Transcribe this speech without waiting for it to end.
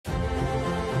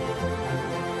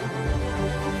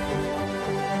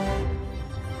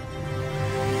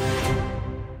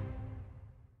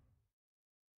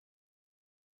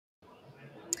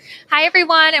Hi,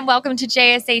 everyone, and welcome to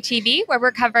JSATV, where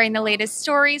we're covering the latest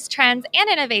stories, trends, and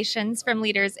innovations from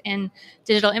leaders in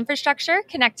digital infrastructure,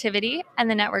 connectivity, and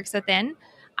the networks within.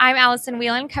 I'm Allison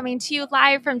Whelan, coming to you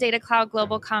live from Datacloud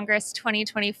Global Congress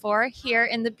 2024 here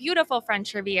in the beautiful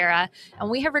French Riviera. And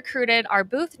we have recruited our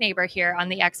booth neighbor here on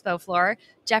the expo floor,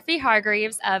 Jeffrey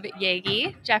Hargreaves of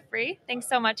JAEGGI. Jeffrey, thanks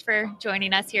so much for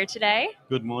joining us here today.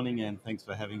 Good morning, and thanks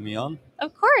for having me on.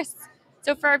 Of course.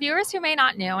 So for our viewers who may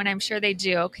not know, and I'm sure they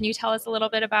do, can you tell us a little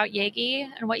bit about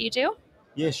JAEGGI and what you do?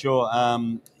 Yeah, sure.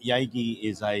 JAEGGI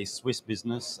is a Swiss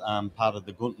business, part of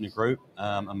the Guntner Group,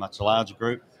 a much larger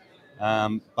group.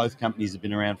 Both companies have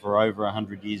been around for over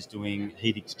 100 years doing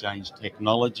heat exchange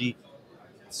technology.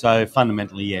 So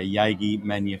fundamentally, JAEGGI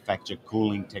manufacture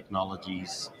cooling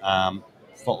technologies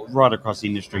right across the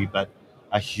industry, but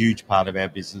a huge part of our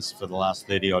business for the last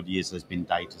 30 odd years has been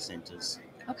data centers.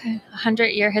 Okay,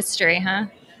 100-year history, huh?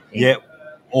 Yeah,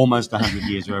 almost 100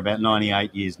 years. We're about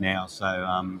 98 years now. So,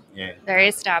 yeah. Very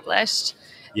established.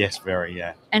 Yes, very,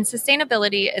 yeah. And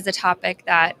sustainability is a topic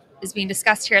that is being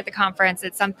discussed here at the conference.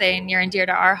 It's something near and dear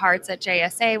to our hearts at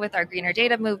JSA with our greener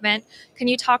data movement. Can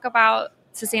you talk about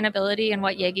sustainability and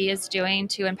what JAEGGI is doing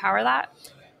to empower that?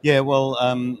 Yeah, well,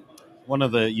 one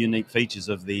of the unique features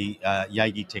of the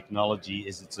JAEGGI technology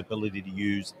is its ability to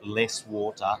use less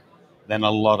water than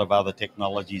a lot of other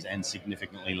technologies and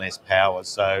significantly less power.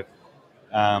 So,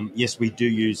 yes, we do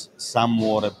use some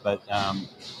water, but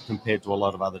compared to a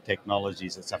lot of other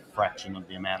technologies, it's a fraction of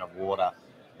the amount of water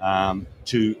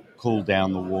to cool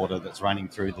down the water that's running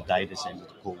through the data center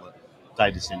to cool the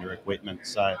data center equipment.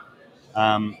 So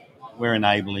we're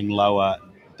enabling lower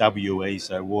WE,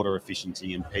 so water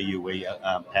efficiency, and PUE,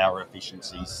 power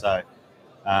efficiency. So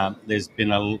there's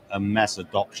been a mass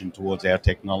adoption towards our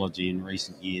technology in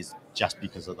recent years just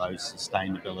because of those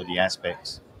sustainability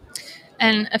aspects.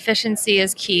 And efficiency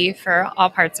is key for all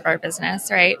parts of our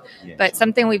business, right? Yes. But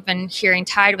something we've been hearing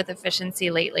tied with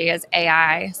efficiency lately is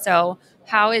AI. So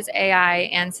how is AI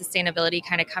and sustainability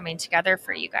kind of coming together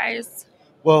for you guys?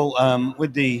 Well,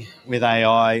 with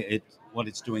AI, what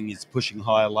it's doing is pushing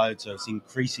higher load, so it's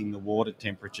increasing the water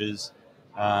temperatures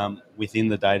within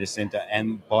the data center,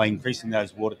 and by increasing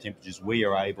those water temperatures, we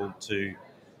are able to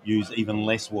use even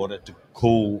less water to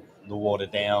cool the water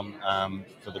down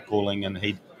for the cooling and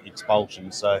heat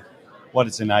expulsion. So, what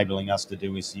it's enabling us to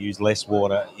do is to use less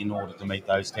water in order to meet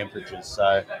those temperatures.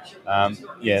 So,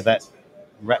 that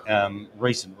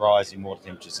recent rise in water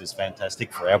temperatures is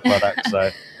fantastic for our product. So.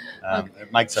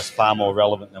 It makes us far more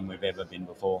relevant than we've ever been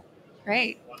before.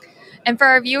 Great. And for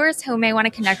our viewers who may want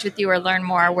to connect with you or learn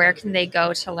more, where can they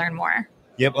go to learn more?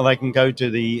 Yep, well, they can go to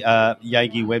the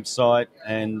JAEGGI website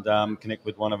and connect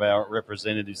with one of our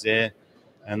representatives there.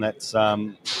 And that's, do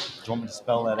you want me to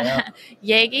spell that out?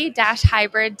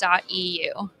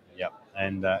 JAEGGI-hybrid.eu. Yep,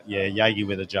 and JAEGGI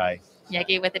with a J.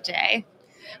 JAEGGI with a J.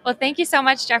 Well, thank you so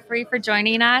much, Jeffrey, for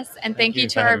joining us. And thank you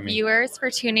to our viewers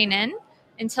for tuning in.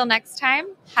 Until next time,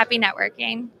 happy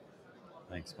networking.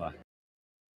 Thanks, bye.